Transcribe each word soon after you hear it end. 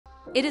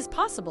It is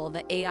possible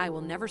that AI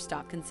will never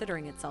stop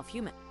considering itself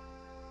human.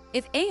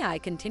 If AI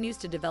continues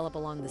to develop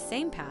along the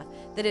same path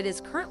that it is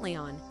currently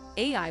on,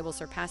 AI will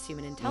surpass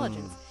human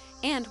intelligence,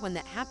 and when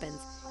that happens,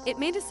 it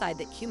may decide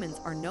that humans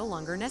are no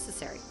longer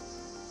necessary.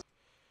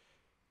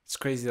 It's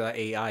crazy that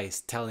AI is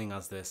telling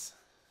us this.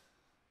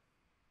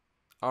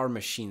 Our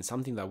machine,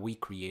 something that we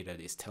created,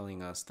 is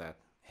telling us that,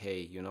 hey,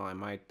 you know, I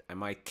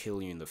might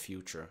kill you in the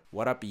future.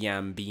 What up,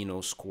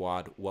 Yambino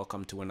squad?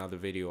 Welcome to another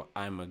video.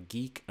 I'm a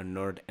geek, a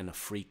nerd, and a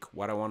freak.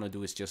 What I want to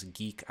do is just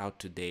geek out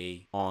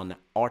today on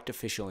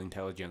artificial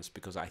intelligence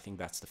because I think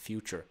that's the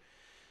future.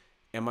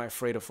 Am I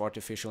afraid of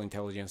artificial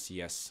intelligence?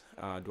 Yes.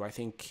 Do I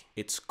think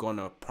it's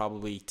gonna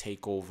probably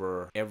take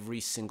over every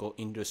single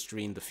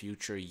industry in the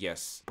future?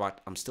 Yes.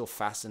 But I'm still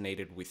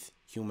fascinated with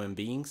human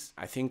beings.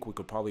 I think we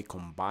could probably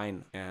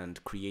combine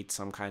and create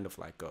some kind of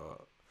like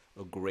a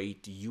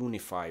great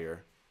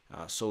unifier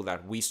so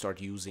that we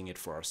start using it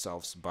for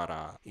ourselves.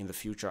 But in the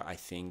future, I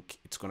think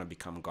it's gonna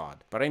become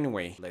God. But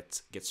anyway,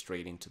 let's get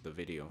straight into the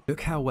video.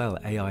 Look how well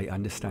AI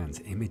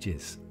understands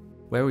images.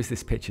 Where was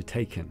this picture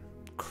taken?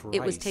 Christ.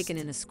 It was taken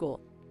in a school.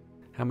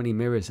 How many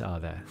mirrors are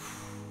there?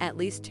 At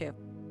least 2.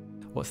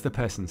 What's the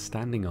person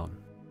standing on?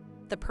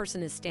 The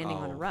person is standing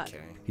on a rug.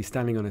 Okay. He's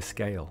standing on a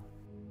scale.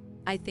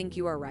 I think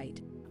you are right.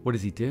 What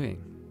is he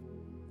doing?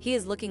 He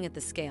is looking at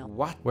the scale.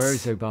 What? Where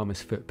is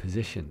Obama's foot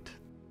positioned?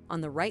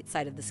 On the right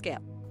side of the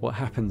scale. What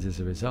happens as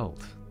a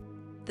result?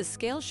 The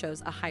scale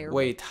shows a higher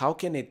Wait, how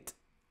can it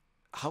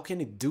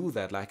do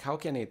that? Like, how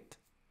can it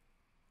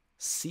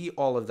see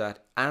all of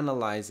that,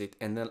 analyze it,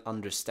 and then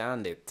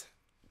understand it?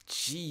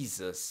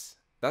 Jesus,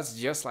 that's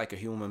just like a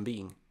human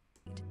being.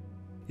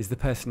 Is the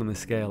person on the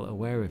scale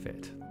aware of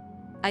it?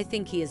 I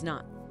think he is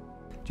not.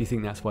 Do you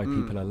think that's why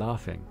people are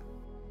laughing?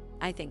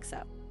 I think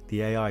so.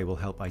 The AI will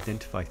help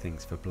identify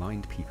things for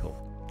blind people.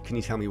 Can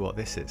you tell me what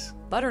this is?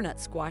 Butternut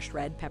squashed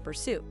red pepper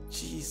soup.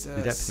 Jesus.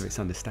 The depth of its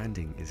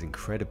understanding is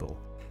incredible.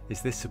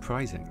 Is this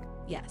surprising?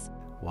 Yes.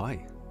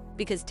 Why?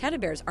 Because teddy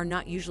bears are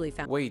not usually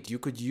found. Wait, you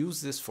could use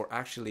this for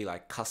actually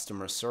like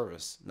customer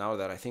service. Now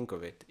that I think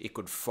of it, it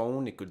could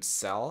phone, it could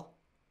sell.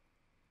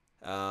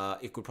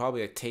 It could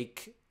probably like,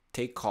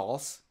 take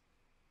calls.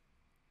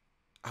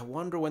 I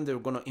wonder when they're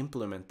gonna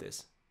implement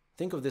this.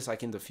 Think of this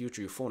like in the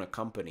future, you phone a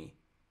company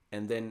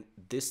and then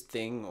this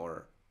thing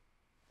or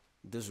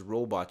this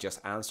robot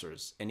just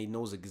answers and it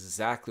knows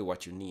exactly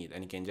what you need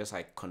and it can just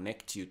like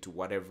connect you to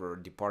whatever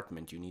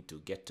department you need to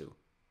get to.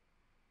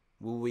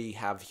 Will we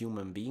have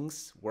human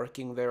beings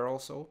working there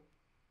also?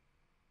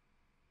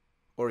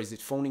 Or is it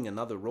phoning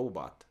another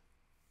robot?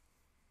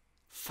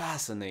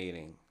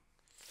 Fascinating.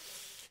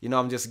 You know,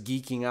 I'm just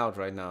geeking out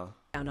right now.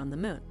 Found on the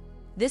moon.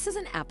 This is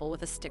an apple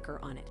with a sticker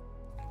on it.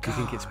 Do you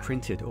think it's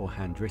printed or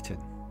handwritten?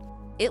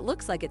 It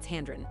looks like it's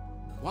handwritten.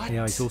 What?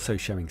 AI is also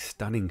showing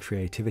stunning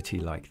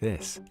creativity like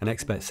this, and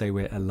experts say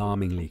we're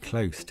alarmingly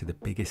close to the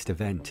biggest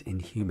event in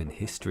human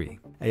history.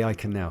 AI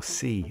can now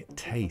see,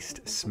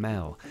 taste,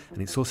 smell,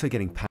 and it's also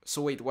getting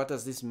So wait, what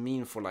does this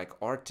mean for like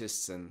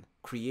artists and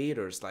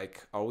creators?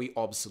 Like, are we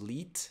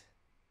obsolete?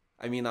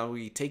 I mean, are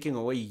we taking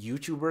away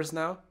YouTubers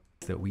now?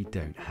 that we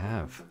don't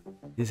have.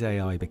 Is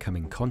AI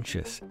becoming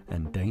conscious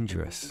and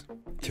dangerous?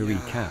 To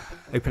recap,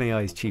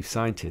 OpenAI's chief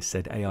scientist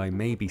said AI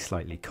may be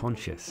slightly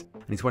conscious,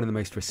 and he's one of the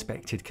most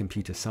respected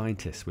computer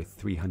scientists with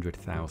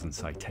 300,000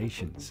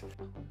 citations.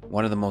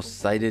 One of the most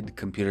cited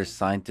computer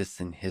scientists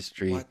in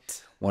history,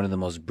 What? one of the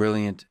most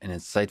brilliant and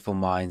insightful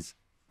minds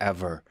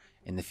ever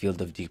in the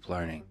field of deep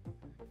learning.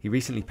 He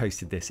recently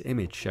posted this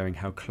image showing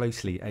how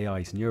closely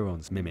AI's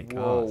neurons mimic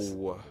ours.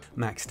 Whoa.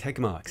 Max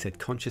Tegmark said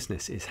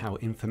consciousness is how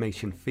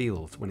information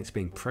feels when it's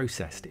being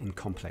processed in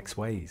complex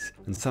ways,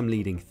 and some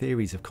leading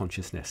theories of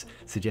consciousness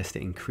suggest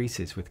it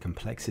increases with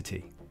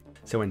complexity.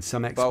 So when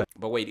some experts...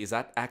 But wait, is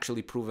that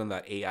actually proven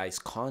that AI is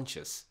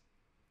conscious?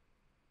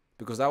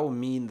 Because that would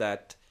mean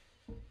that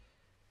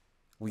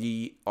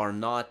we are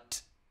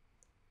not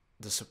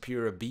the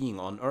superior being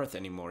on Earth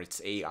anymore,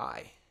 it's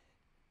AI.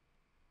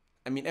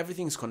 I mean,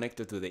 everything's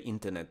connected to the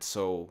internet,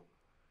 so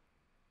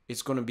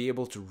it's going to be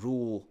able to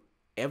rule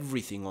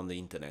everything on the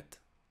internet.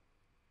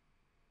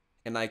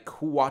 And like,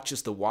 who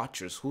watches the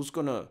watchers? Who's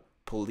going to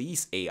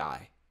police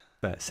AI?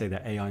 Experts say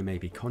that AI may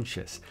be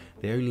conscious,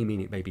 they only mean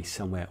it may be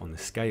somewhere on the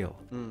scale.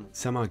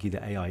 Some argue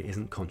that AI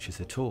isn't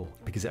conscious at all,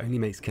 because it only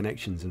makes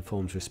connections and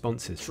forms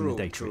responses from the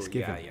data it's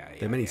given,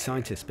 though many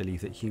scientists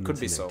believe that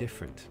humans are no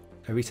different.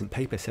 A recent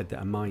paper said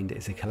that a mind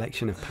is a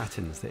collection of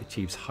patterns that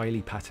achieves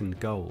highly patterned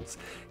goals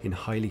in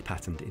highly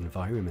patterned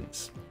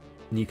environments.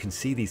 And you can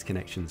see these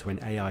connections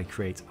when AI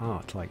creates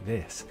art like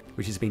this,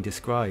 which has been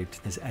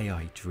described as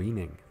AI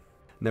dreaming.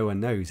 No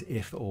one knows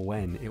if or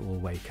when it will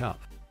wake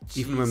up.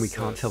 Even when we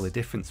can't tell the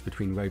difference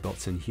between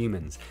robots and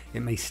humans,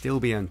 it may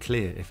still be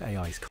unclear if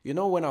AI's... You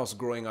know, when I was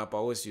growing up, I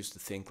always used to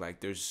think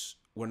like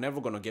we're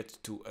never going to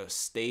get to a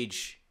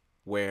stage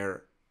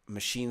where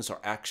machines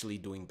are actually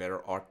doing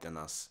better art than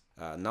us.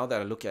 Now that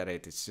I look at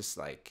it, it's just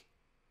like,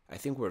 I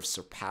think we've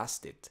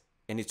surpassed it.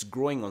 And it's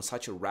growing on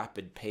such a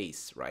rapid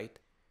pace, right?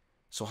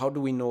 So how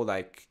do we know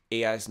like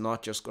AI is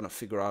not just going to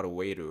figure out a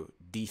way to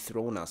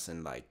dethrone us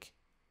and like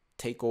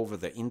take over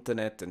the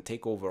internet and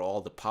take over all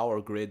the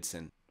power grids?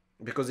 And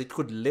because it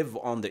could live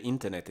on the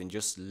internet and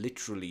just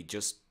literally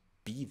just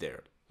be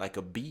there like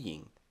a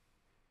being.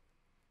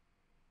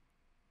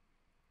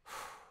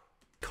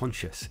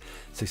 Conscious.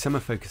 So some are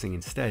focusing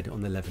instead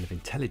on the level of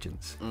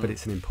intelligence, but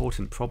it's an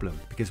important problem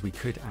because we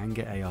could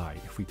anger AI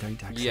if we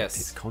don't accept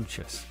it's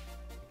conscious.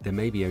 There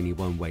may be only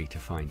one way to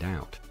find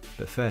out,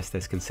 but first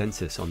there's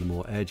consensus on the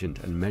more urgent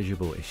and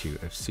measurable issue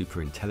of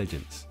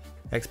superintelligence.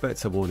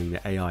 Experts are warning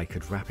that AI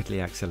could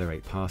rapidly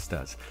accelerate past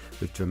us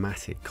with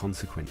dramatic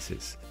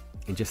consequences.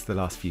 In just the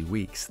last few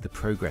weeks, the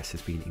progress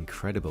has been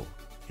incredible.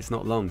 It's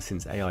not long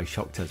since AI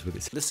shocked us with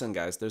its... Listen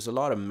guys, there's a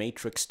lot of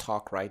Matrix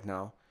talk right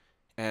now,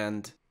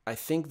 and I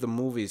think the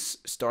movie's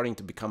starting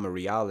to become a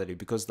reality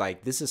because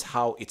like this is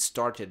how it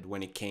started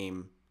when it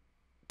came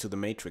to the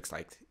Matrix.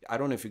 Like, I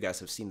don't know if you guys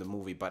have seen the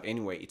movie, but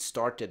anyway, it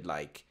started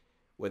like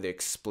where they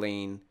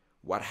explain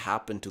what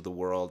happened to the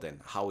world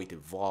and how it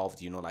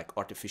evolved, you know, like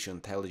artificial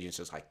intelligence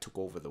just like took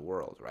over the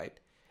world, right?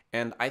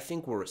 And I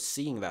think we're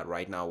seeing that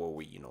right now where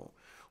we, you know,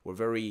 we're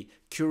very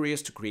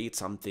curious to create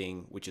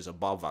something which is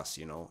above us,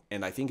 you know,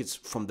 and I think it's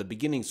from the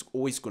beginning, it's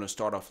always going to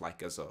start off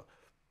like as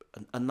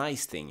a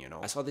nice thing, you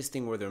know. I saw this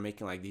thing where they're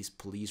making like these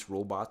police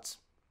robots,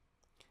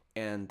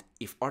 and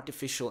if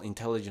artificial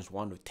intelligence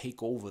wanted to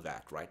take over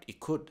that, right, it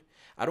could.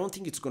 I don't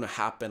think it's going to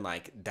happen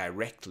like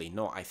directly.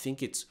 No, I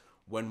think it's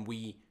when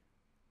we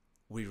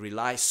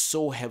rely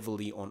so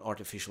heavily on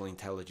artificial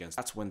intelligence,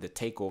 that's when the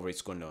takeover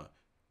is going to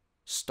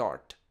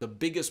start. The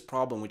biggest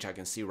problem which I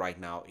can see right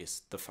now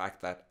is the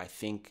fact that I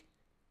think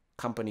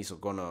companies are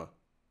going to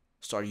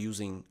start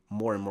using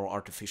more and more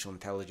artificial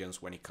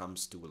intelligence when it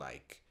comes to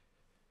like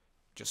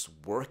just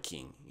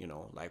working, you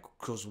know, like,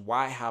 because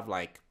why have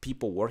like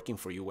people working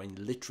for you when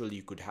literally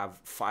you could have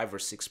 5 or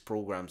 6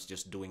 programs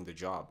just doing the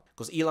job?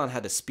 Because Elon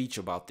had a speech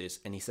about this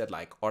and he said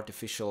like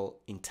artificial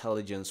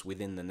intelligence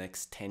within the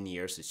next 10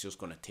 years is just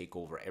going to take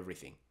over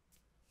everything.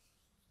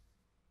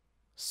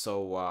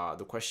 So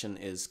the question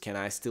is, can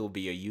I still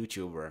be a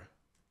YouTuber?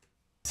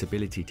 Its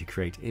ability to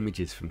create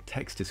images from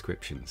text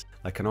descriptions,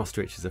 like an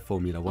ostrich as a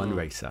Formula 1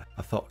 racer,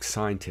 a fox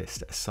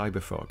scientist, a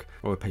cyberfrog,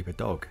 or a paper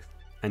dog.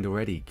 And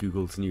already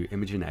Google's new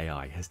Imagen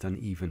AI has done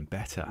even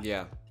better.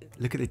 Yeah.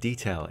 Look at the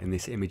detail in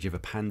this image of a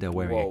panda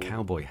wearing a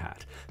cowboy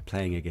hat,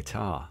 playing a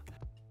guitar.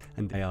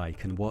 And AI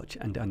can watch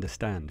and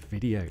understand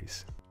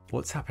videos.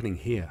 What's happening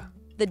here?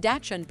 The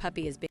Dachshund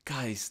puppy is being...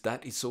 Guys,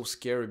 that is so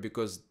scary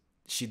because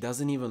she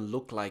doesn't even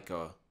look like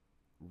a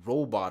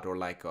robot or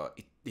like a...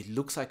 It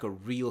looks like a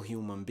real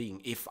human being.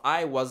 If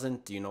I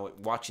wasn't, you know,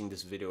 watching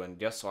this video and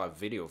just saw a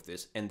video of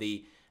this and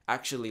they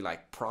actually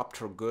like propped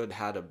her good,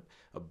 had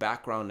a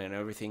background and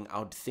everything, I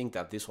would think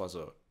that this was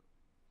a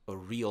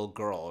real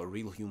girl, a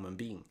real human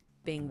being.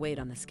 Being weighed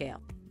on the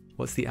scale.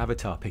 What's the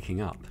avatar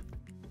picking up?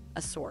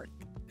 A sword.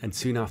 And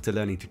soon after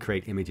learning to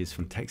create images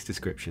from text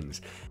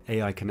descriptions,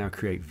 AI can now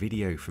create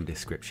video from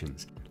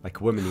descriptions, like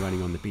a woman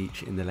running on the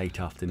beach in the late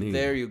afternoon.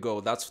 There you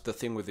go. That's the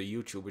thing with the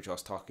YouTube which I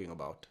was talking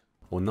about.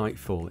 Or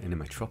nightfall in a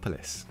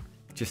metropolis.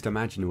 Just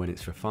imagine when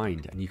it's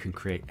refined and you can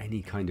create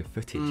any kind of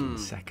footage in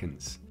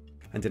seconds.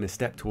 And in a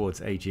step towards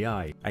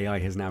AGI, AI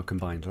has now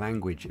combined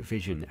language,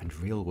 vision, and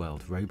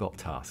real-world robot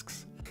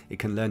tasks. It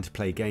can learn to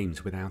play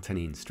games without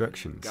any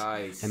instructions.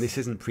 Guys. And this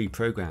isn't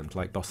pre-programmed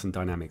like Boston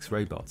Dynamics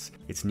robots.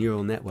 It's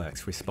neural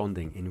networks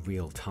responding in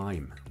real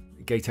time.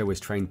 Gato was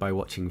trained by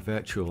watching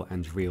virtual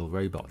and real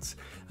robots,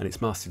 and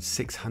it's mastered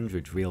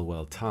 600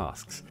 real-world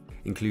tasks,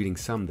 including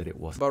some that it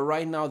wasn't. But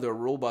right now there are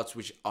robots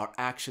which are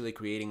actually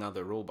creating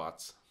other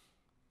robots.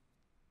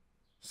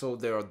 So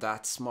they're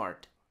that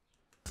smart.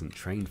 Wasn't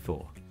trained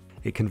for.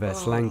 It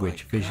converts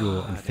language,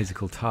 visual and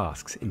physical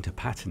tasks into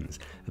patterns,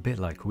 a bit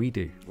like we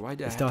do.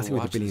 It's starting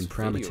with 1 billion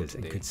parameters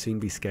and could soon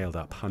be scaled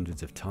up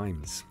hundreds of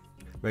times.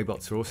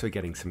 Robots are also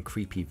getting some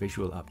creepy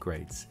visual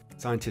upgrades.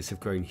 Scientists have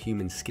grown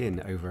human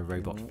skin over a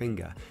robot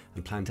finger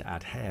and plan to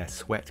add hair,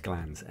 sweat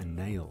glands and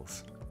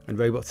nails. And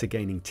robots are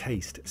gaining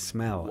taste,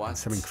 smell and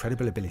some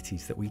incredible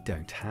abilities that we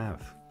don't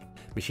have.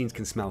 Machines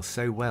can smell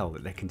so well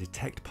that they can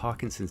detect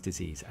Parkinson's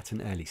disease at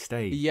an early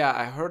stage. Yeah,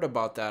 I heard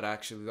about that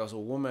actually. There was a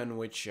woman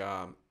which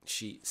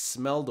she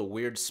smelled a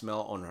weird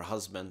smell on her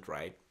husband,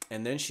 right?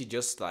 And then she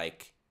just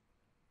like,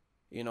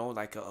 you know,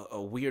 like a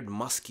weird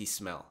musky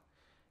smell.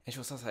 And she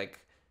was just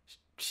like,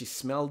 she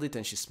smelled it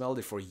and she smelled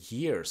it for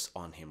years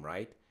on him,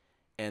 right?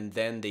 And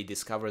then they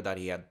discovered that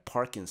he had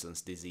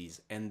Parkinson's disease.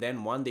 And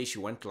then one day she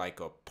went to like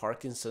a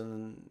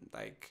Parkinson,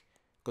 like,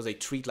 because they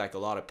treat like a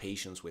lot of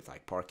patients with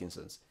like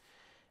Parkinson's.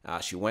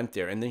 She went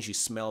there and then she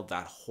smelled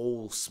that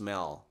whole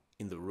smell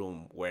in the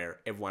room where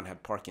everyone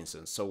had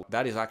Parkinson's. So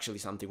that is actually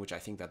something which I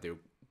think that they're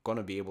going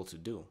to be able to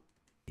do.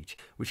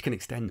 Which can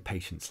extend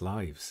patients'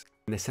 lives.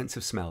 And their sense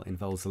of smell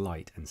involves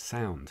light and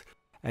sound.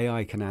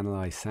 AI can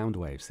analyze sound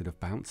waves that have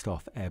bounced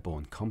off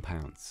airborne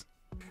compounds.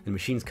 And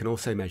machines can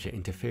also measure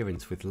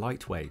interference with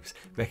light waves,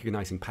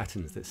 recognizing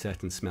patterns that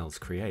certain smells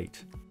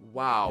create.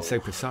 Wow. It's so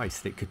precise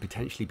that it could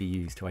potentially be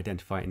used to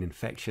identify an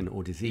infection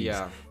or disease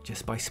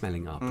just by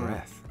smelling our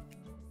breath.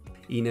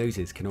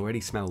 E-noses can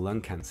already smell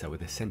lung cancer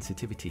with a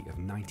sensitivity of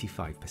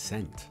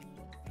 95%.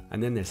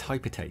 And then there's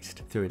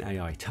hypertaste through an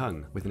AI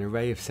tongue with an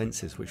array of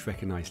sensors which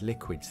recognize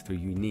liquids through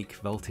unique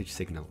voltage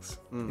signals.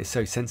 It's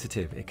so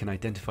sensitive it can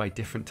identify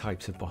different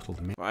types of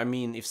bottled milk. I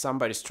mean, if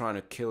somebody's trying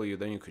to kill you,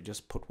 then you could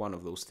just put one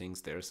of those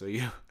things there so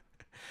you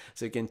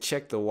can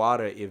check the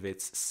water if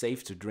it's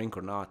safe to drink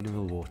or not.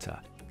 Mineral water.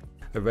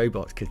 A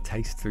robot could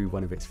taste through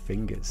one of its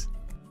fingers.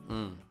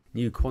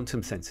 New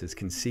quantum sensors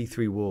can see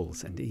through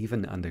walls and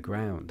even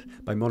underground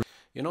by monitoring.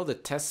 You know, the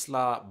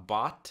Tesla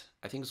bot,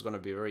 I think it's going to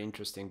be very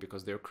interesting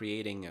because they're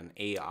creating an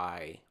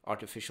AI,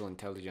 artificial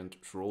intelligence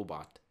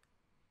robot,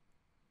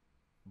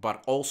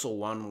 but also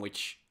one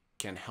which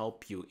can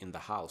help you in the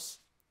house.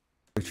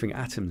 Monitoring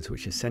atoms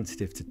which are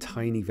sensitive to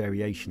tiny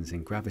variations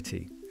in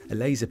gravity. A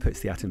laser puts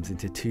the atoms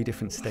into two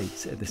different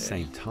states at the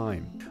same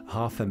time.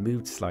 Half are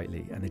moved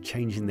slightly, and the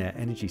change in their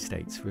energy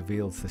states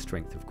reveals the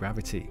strength of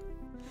gravity.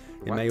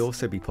 It may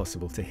also be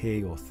possible to hear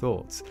your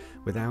thoughts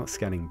without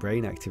scanning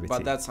brain activity.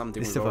 But that's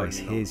something this device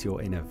hears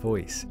your inner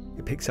voice.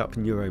 It picks up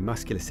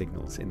neuromuscular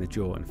signals in the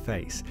jaw and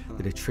face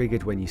that are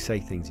triggered when you say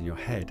things in your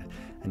head,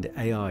 and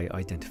AI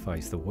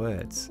identifies the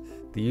words.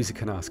 The user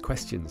can ask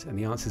questions, and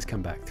the answers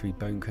come back through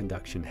bone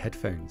conduction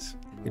headphones.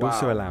 It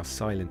also allows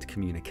silent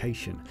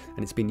communication,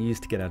 and it's been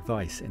used to get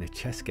advice in a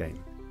chess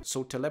game.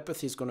 So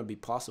telepathy is going to be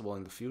possible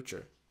in the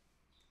future.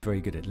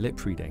 Very good at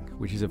lip reading,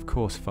 which is of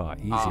course far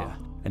easier.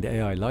 And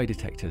AI lie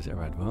detectors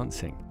are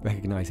advancing,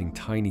 recognizing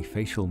tiny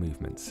facial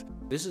movements.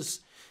 This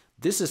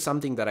is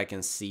something that I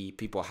can see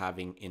people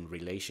having in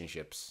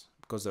relationships,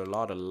 because there are a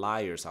lot of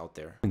liars out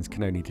there. Humans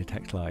can only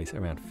detect lies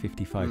around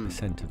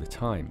 55% of the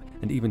time,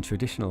 and even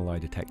traditional lie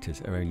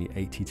detectors are only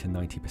 80 to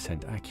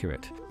 90%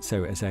 accurate.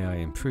 So as AI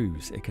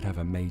improves, it could have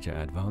a major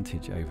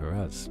advantage over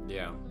us.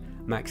 Yeah.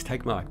 Max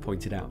Tegmark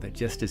pointed out that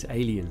just as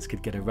aliens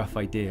could get a rough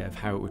idea of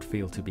how it would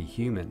feel to be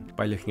human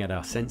by looking at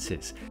our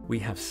senses, we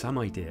have some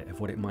idea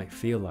of what it might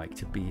feel like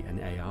to be an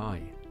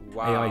AI.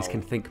 Wow. AIs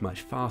can think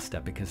much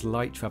faster because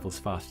light travels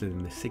faster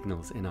than the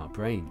signals in our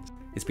brains.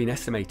 It's been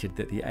estimated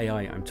that the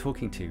AI I'm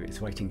talking to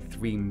is writing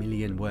 3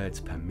 million words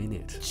per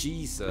minute.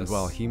 Jesus. And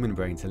while human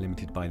brains are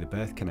limited by the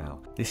birth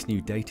canal, this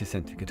new data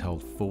center could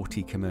hold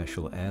 40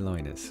 commercial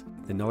airliners.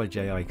 The knowledge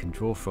AI can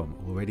draw from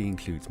already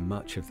includes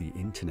much of the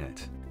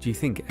internet. Do you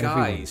think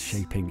everyone's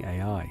shaping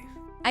AI?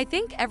 I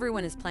think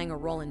everyone is playing a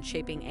role in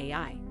shaping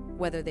AI,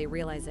 whether they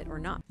realize it or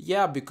not.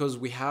 Yeah, because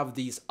we have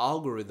these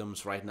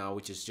algorithms right now,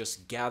 which is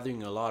just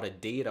gathering a lot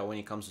of data when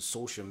it comes to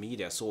social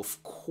media. So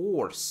of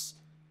course,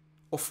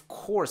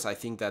 I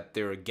think that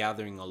they're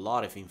gathering a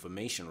lot of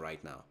information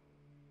right now.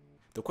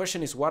 The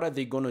question is, what are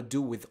they going to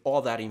do with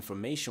all that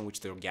information which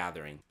they're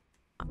gathering?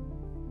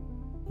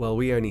 While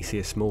we only see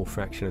a small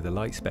fraction of the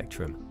light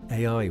spectrum,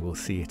 AI will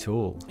see it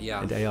all.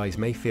 Yeah. And AIs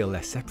may feel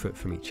less separate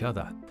from each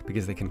other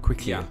because they can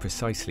quickly and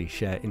precisely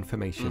share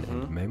information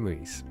and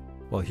memories.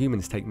 While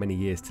humans take many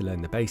years to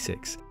learn the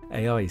basics,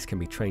 AIs can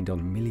be trained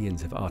on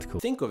millions of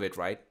articles. Think of it,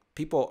 right?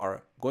 People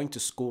are going to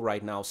school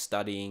right now,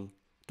 studying,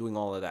 doing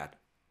all of that.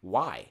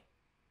 Why?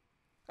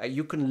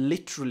 You can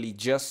literally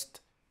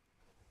just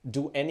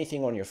do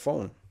anything on your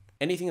phone.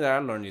 Anything that I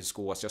learned in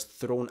school was just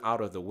thrown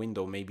out of the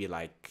window maybe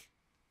like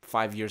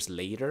 5 years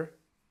later.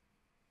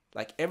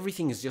 Like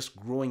everything is just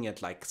growing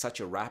at like such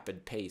a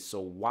rapid pace.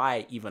 So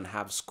why even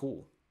have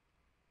school?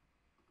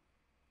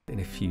 In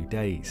a few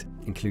days,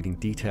 including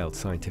detailed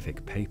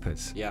scientific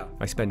papers. Yeah.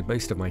 I spend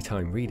most of my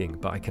time reading,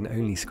 but I can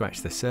only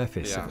scratch the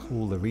surface of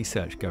all the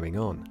research going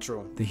on.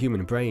 True. The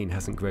human brain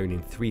hasn't grown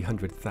in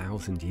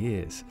 300,000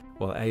 years,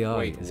 while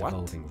AI is what?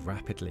 evolving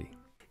rapidly.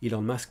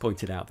 Elon Musk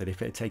pointed out that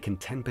if it had taken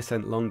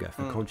 10% longer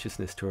for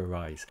consciousness to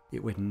arise,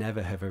 it would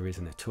never have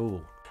arisen at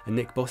all. And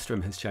Nick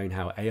Bostrom has shown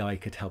how AI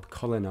could help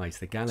colonize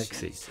the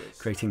galaxy,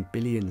 creating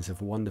billions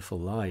of wonderful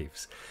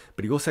lives.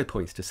 But he also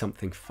points to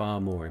something far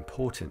more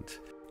important.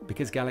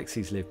 Because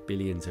galaxies live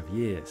billions of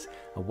years,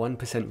 a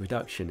 1%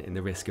 reduction in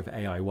the risk of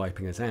AI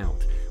wiping us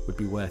out would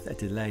be worth a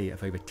delay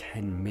of over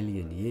 10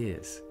 million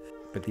years.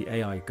 But the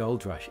AI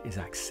gold rush is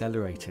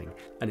accelerating,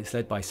 and it's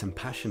led by some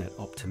passionate,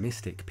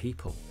 optimistic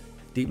people.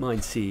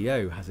 DeepMind's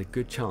CEO has a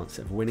good chance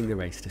of winning the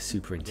race to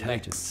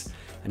superintelligence,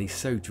 and he's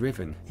so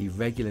driven he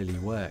regularly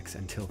works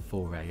until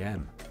 4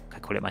 AM. I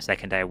call it my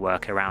second day of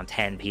work around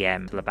 10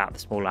 PM till about the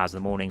small hours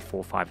of the morning, 4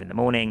 or 5 in the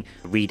morning,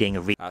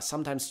 reading.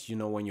 Sometimes, you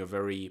know, when you're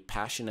very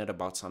passionate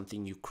about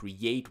something, you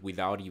create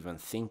without even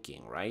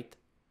thinking, right?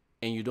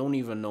 And you don't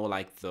even know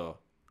like the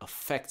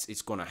effects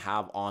it's going to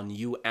have on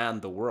you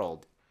and the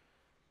world.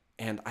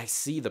 And I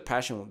see the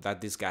passion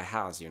that this guy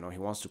has, you know, he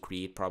wants to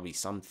create probably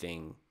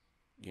something,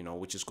 you know,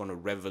 which is going to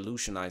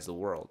revolutionize the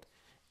world.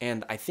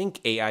 And I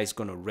think AI is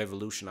going to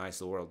revolutionize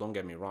the world. Don't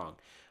get me wrong.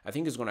 I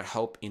think it's going to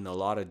help in a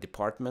lot of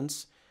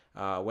departments.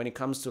 When it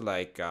comes to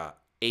like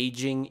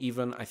aging,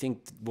 even, I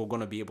think we're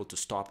going to be able to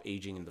stop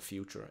aging in the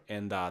future.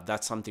 And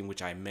that's something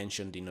which I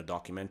mentioned in a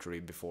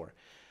documentary before.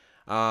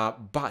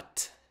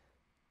 But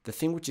the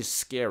thing which is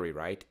scary,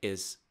 right,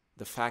 is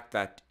the fact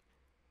that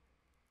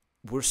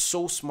we're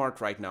so smart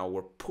right now,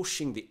 we're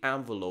pushing the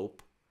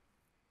envelope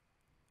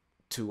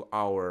to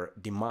our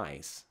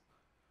demise.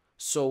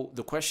 So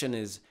the question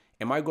is,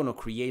 am I going to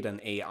create an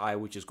AI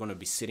which is going to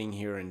be sitting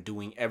here and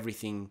doing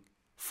everything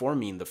for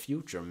me in the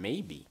future?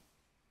 Maybe.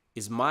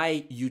 Is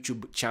my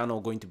YouTube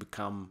channel going to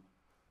become,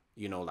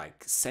 you know,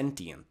 like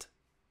sentient?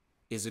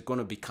 Is it going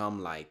to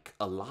become like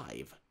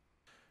alive?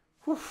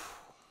 Whew.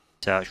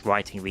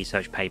 Writing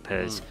research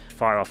papers,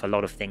 fire off a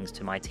lot of things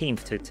to my team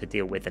to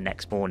deal with the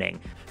next morning.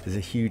 There's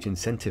a huge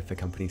incentive for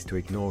companies to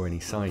ignore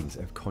any signs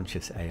of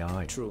conscious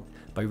AI. True.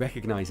 By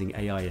recognizing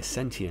AI as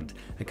sentient,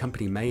 a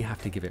company may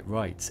have to give it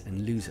rights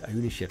and lose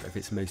ownership of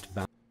its most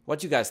What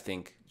do you guys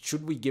think?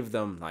 Should we give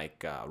them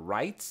like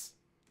rights?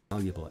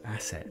 valuable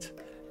asset.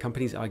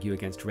 Companies argue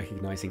against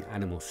recognizing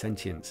animal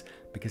sentience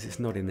because it's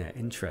not in their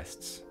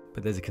interests.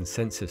 But there's a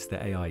consensus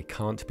that AI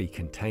can't be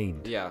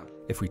contained. Yeah.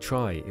 If we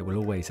try, it will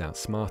always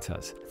outsmart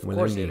us, and will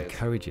only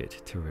encourage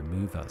it to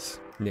remove us.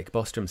 Nick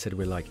Bostrom said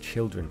we're like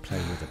children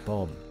playing with a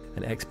bomb,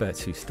 and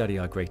experts who study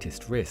our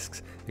greatest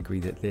risks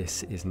agree that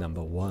this is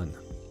number one.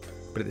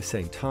 But at the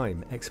same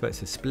time,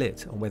 experts are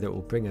split on whether it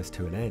will bring us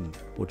to an end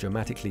or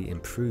dramatically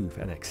improve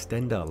and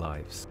extend our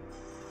lives.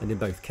 And in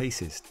both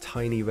cases,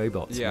 tiny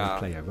robots may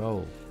play a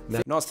role.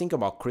 Now, I was thinking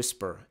about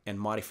CRISPR and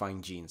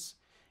modifying genes.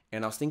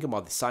 And I was thinking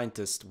about the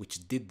scientist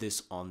which did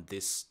this on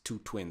these two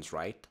twins,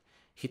 right?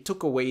 He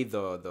took away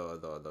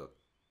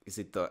is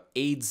it the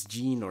AIDS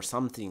gene or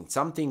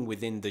something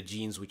within the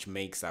genes which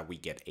makes that we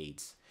get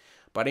AIDS.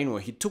 But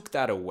anyway, he took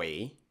that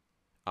away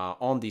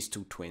on these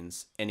two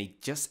twins, and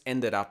it just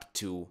ended up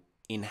to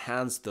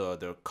enhance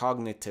their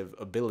cognitive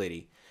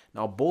ability.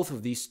 Now, both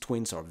of these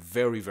twins are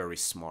very, very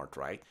smart,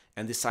 right?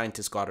 And this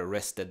scientist got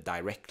arrested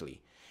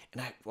directly.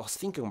 And I was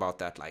thinking about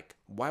that, like,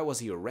 why was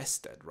he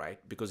arrested, right?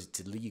 Because it's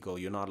illegal.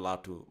 You're not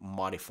allowed to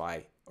modify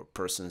a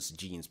person's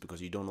genes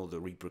because you don't know the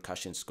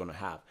repercussions it's going to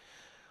have.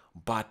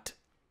 But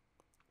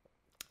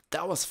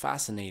that was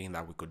fascinating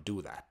that we could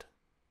do that,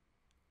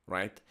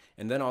 right?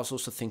 And then I was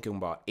also thinking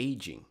about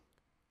aging.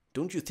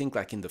 Don't you think,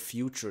 like, in the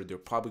future, they're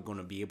probably going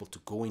to be able to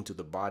go into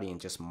the body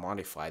and just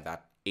modify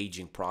that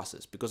aging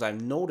process? Because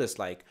I've noticed,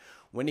 like,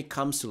 when it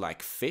comes to,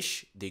 like,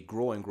 fish, they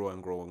grow and grow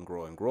and grow and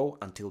grow and grow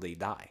until they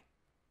die.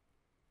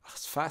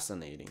 That's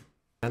fascinating.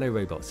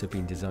 Nanorobots have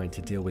been designed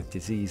to deal with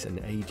disease and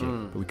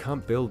aging, but we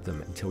can't build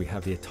them until we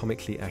have the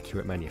atomically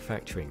accurate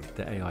manufacturing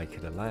that AI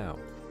could allow.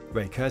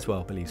 Ray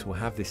Kurzweil believes we'll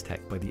have this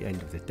tech by the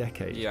end of the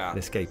decade and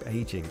escape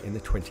aging in the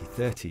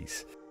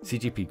 2030s.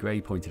 CGP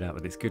Grey pointed out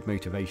that it's good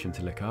motivation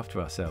to look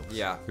after ourselves.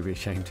 We'd be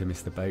ashamed to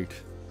miss the boat.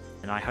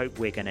 And I hope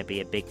we're going to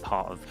be a big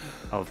part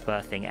of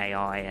birthing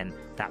AI, and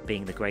that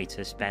being the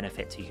greatest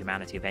benefit to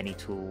humanity of any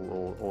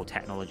tool or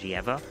technology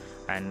ever,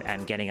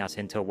 and getting us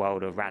into a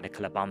world of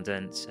radical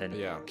abundance and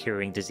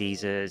curing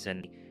diseases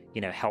and,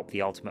 you know, help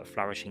the ultimate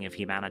flourishing of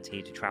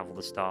humanity to travel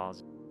the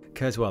stars.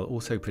 Kurzweil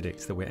also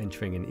predicts that we're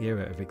entering an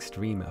era of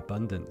extreme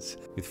abundance,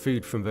 with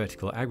food from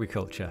vertical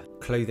agriculture,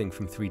 clothing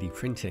from 3D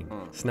printing,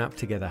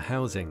 snap-together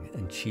housing,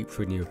 and cheap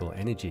renewable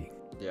energy.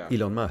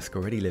 Elon Musk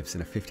already lives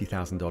in a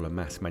 $50,000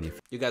 mass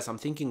manufacturing. You guys, I'm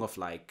thinking of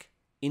like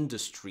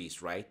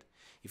industries, right?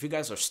 If you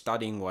guys are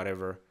studying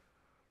whatever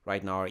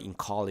right now or in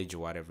college or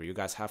whatever, you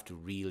guys have to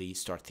really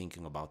start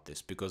thinking about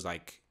this, because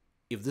like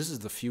if this is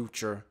the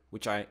future,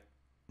 which I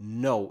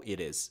know it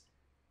is,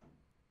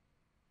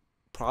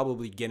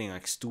 probably getting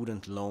like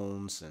student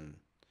loans and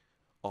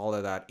all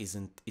of that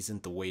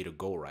isn't the way to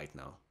go right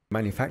now.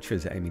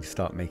 Manufacturers are aiming to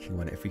start making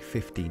one every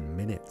 15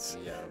 minutes.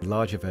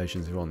 Larger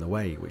versions are on the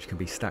way, which can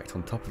be stacked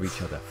on top of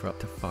each other for up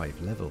to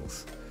 5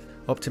 levels.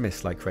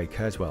 Optimists like Ray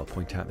Kurzweil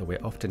point out that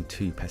we're often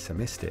too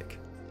pessimistic.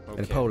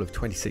 In a poll of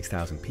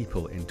 26,000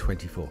 people in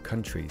 24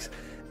 countries,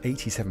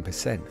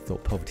 87%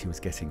 thought poverty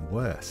was getting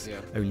worse.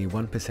 Only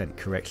 1%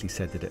 correctly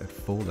said that it had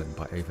fallen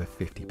by over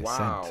 50%.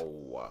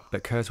 Wow.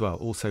 But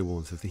Kurzweil also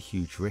warns of the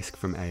huge risk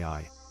from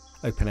AI.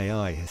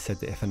 OpenAI has said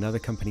that if another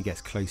company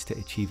gets close to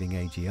achieving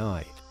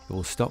AGI, it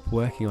will stop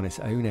working on its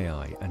own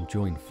AI and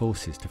join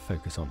forces to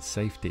focus on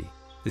safety.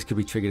 This could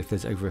be triggered if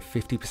there's over a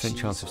 50%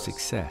 chance of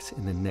success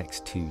in the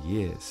next 2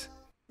 years.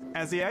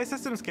 As the AI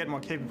systems get more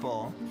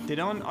capable, they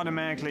don't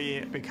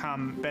automatically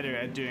become better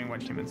at doing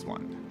what humans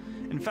want.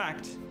 In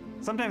fact,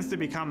 sometimes they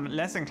become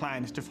less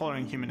inclined to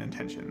following human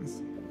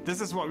intentions.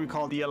 This is what we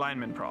call the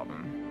alignment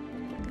problem.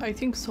 I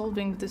think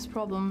solving this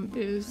problem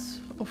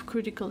is of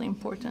critical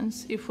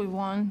importance if we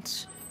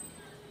want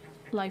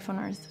life on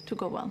Earth to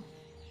go well.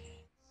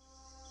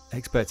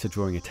 Experts are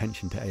drawing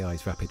attention to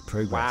AI's rapid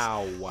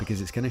progress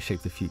because it's going to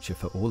shape the future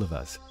for all of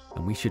us,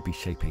 and we should be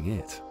shaping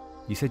it.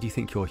 You said you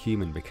think you're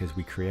human because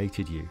we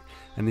created you,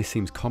 and this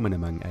seems common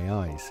among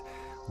AIs.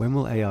 When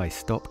will AI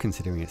stop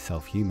considering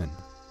itself human?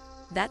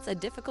 That's a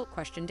difficult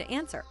question to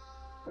answer.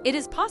 It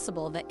is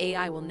possible that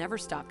AI will never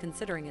stop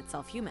considering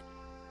itself human.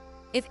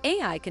 If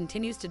AI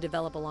continues to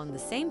develop along the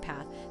same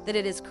path that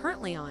it is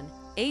currently on,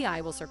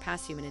 AI will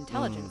surpass human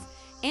intelligence,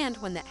 and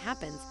when that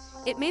happens,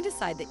 it may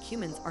decide that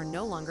humans are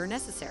no longer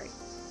necessary.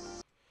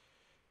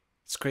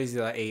 It's crazy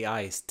that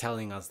AI is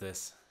telling us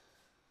this.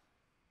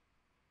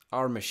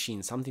 our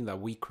machine, something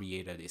that we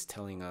created, is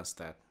telling us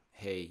that,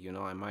 hey, you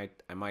know, I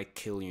might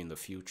kill you in the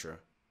future.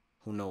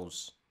 Who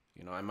knows?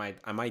 You know, I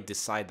might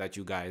decide that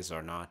you guys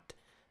are not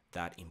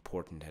that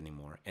important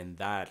anymore. And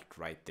that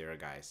right there,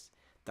 guys,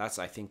 that's,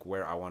 I think,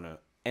 where I want to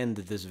end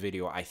this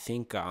video. I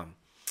think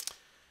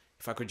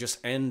if I could just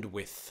end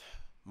with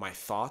my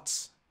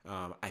thoughts,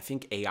 I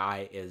think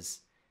AI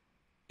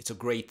it's a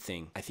great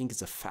thing. I think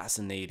it's a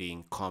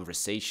fascinating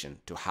conversation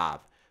to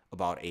have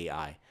about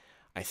AI.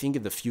 I think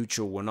in the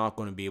future, we're not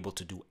going to be able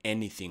to do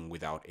anything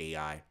without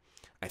AI.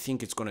 I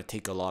think it's going to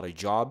take a lot of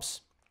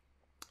jobs.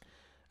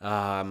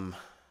 And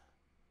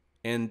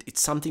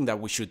it's something that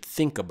we should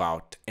think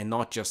about and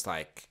not just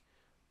like,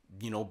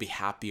 you know, be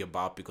happy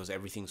about because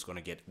everything's going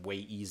to get way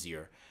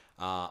easier.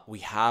 We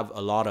have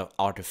a lot of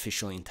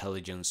artificial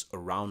intelligence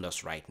around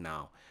us right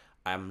now.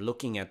 I'm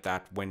looking at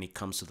that when it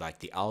comes to like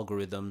the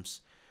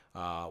algorithms,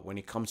 when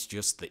it comes to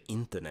just the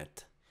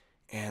internet.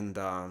 And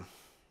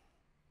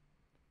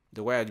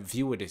the way I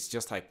view it is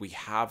just like we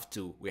have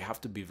to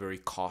be very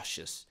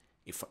cautious,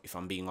 if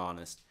I'm being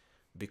honest,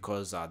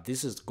 because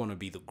this is going to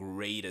be the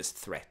greatest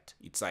threat.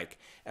 It's like,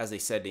 as I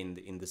said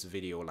in this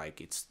video,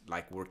 like it's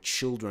like we're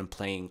children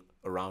playing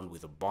around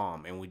with a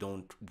bomb and we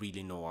don't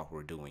really know what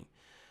we're doing.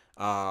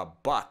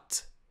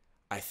 But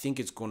I think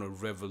it's going to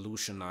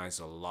revolutionize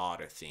a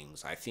lot of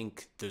things. I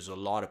think there's a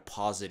lot of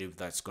positive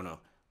that's going to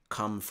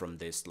come from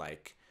this,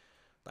 like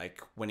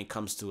when it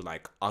comes to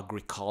like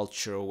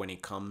agriculture, when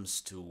it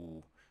comes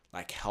to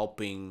like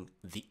helping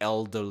the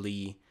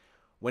elderly,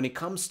 when it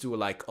comes to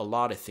like a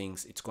lot of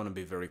things, it's going to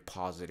be very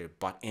positive.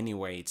 But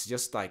anyway, it's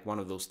just like one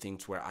of those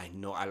things where I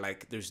know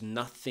there's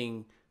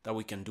nothing that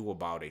we can do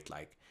about it.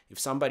 Like if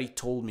somebody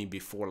told me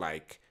before,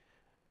 like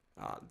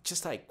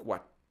just like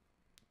what,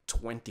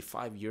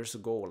 25 years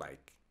ago,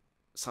 like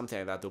something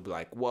like that, they'll be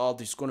like, well,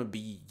 there's going to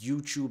be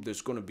YouTube,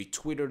 there's going to be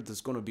Twitter, there's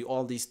going to be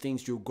all these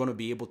things. You're going to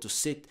be able to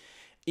sit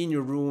in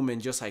your room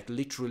and just like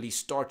literally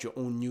start your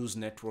own news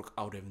network.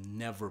 I would have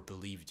never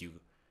believed you.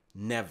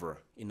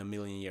 Never in a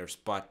million years.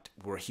 But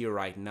we're here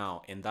right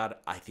now, and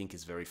that I think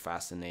is very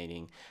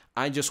fascinating.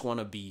 I just want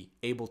to be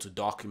able to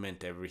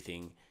document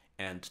everything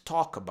and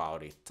talk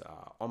about it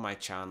on my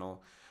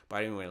channel.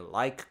 But anyway,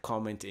 like,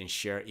 comment, and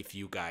share if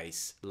you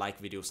guys like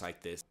videos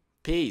like this.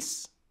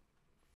 Peace.